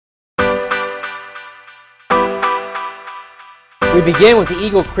We begin with the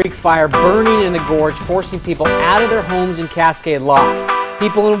Eagle Creek fire burning in the gorge, forcing people out of their homes in Cascade Locks.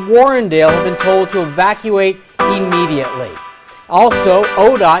 People in Warrendale have been told to evacuate immediately. Also,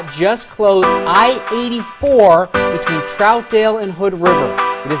 ODOT just closed I-84 between Troutdale and Hood River.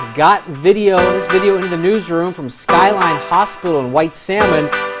 We just got this video into the newsroom from Skyline Hospital in White Salmon,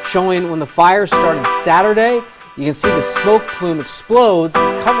 showing when the fire started Saturday. You can see the smoke plume explodes,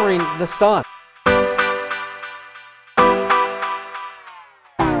 covering the sun.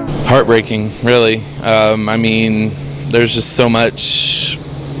 Heartbreaking, really. I mean, there's just so much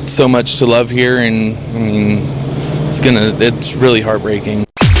to love here, and I mean, it's really heartbreaking.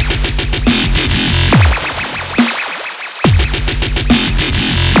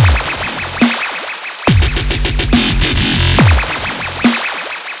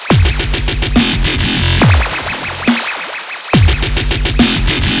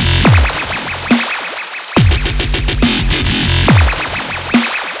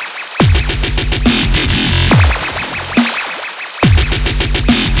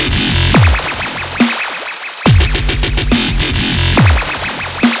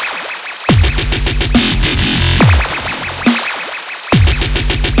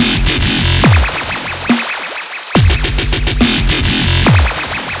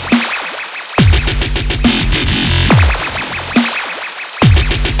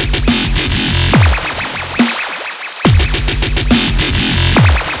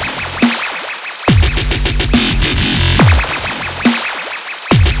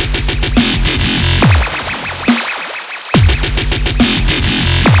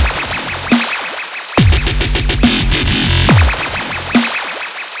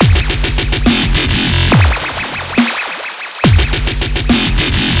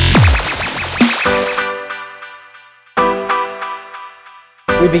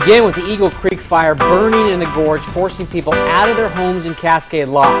 We begin with the Eagle Creek fire burning in the gorge, forcing people out of their homes in Cascade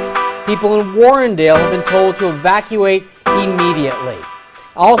Locks. People in Warrendale have been told to evacuate immediately.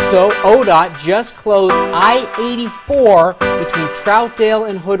 Also, ODOT just closed I-84 between Troutdale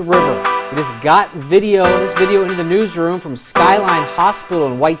and Hood River. We just got this video into the newsroom from Skyline Hospital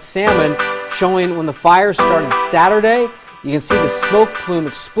in White Salmon, showing when the fire started Saturday. You can see the smoke plume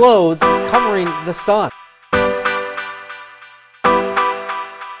explodes, covering the sun.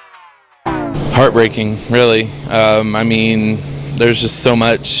 Heartbreaking, really. I mean, there's just so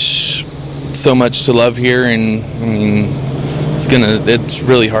much to love here, and I mean, it's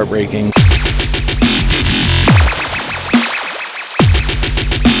really heartbreaking.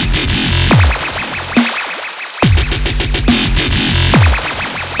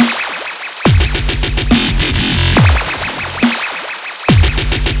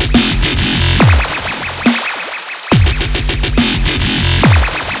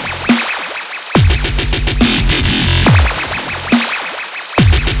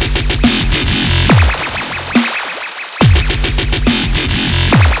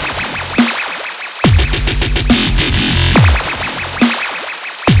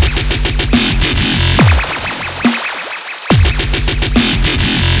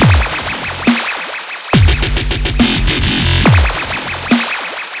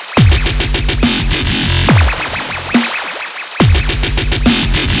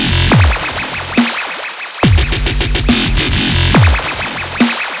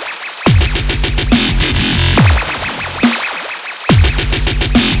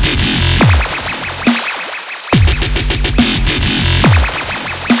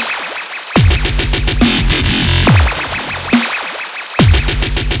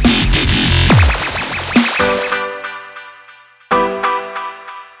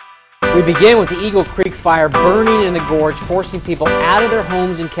 We begin with the Eagle Creek fire burning in the gorge, forcing people out of their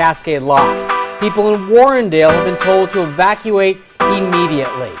homes in Cascade Locks. People in Warrendale have been told to evacuate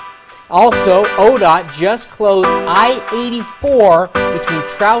immediately. Also, ODOT just closed I-84 between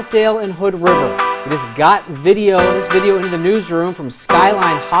Troutdale and Hood River. We just got this video into the newsroom from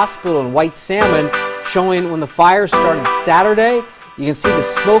Skyline Hospital in White Salmon, showing when the fire started Saturday. You can see the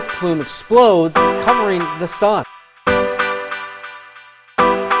smoke plume explodes, covering the sun.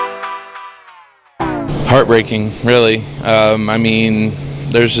 Heartbreaking, really. I mean,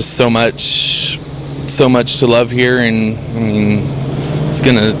 there's just so much to love here, and I mean,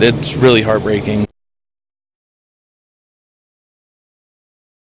 it's really heartbreaking.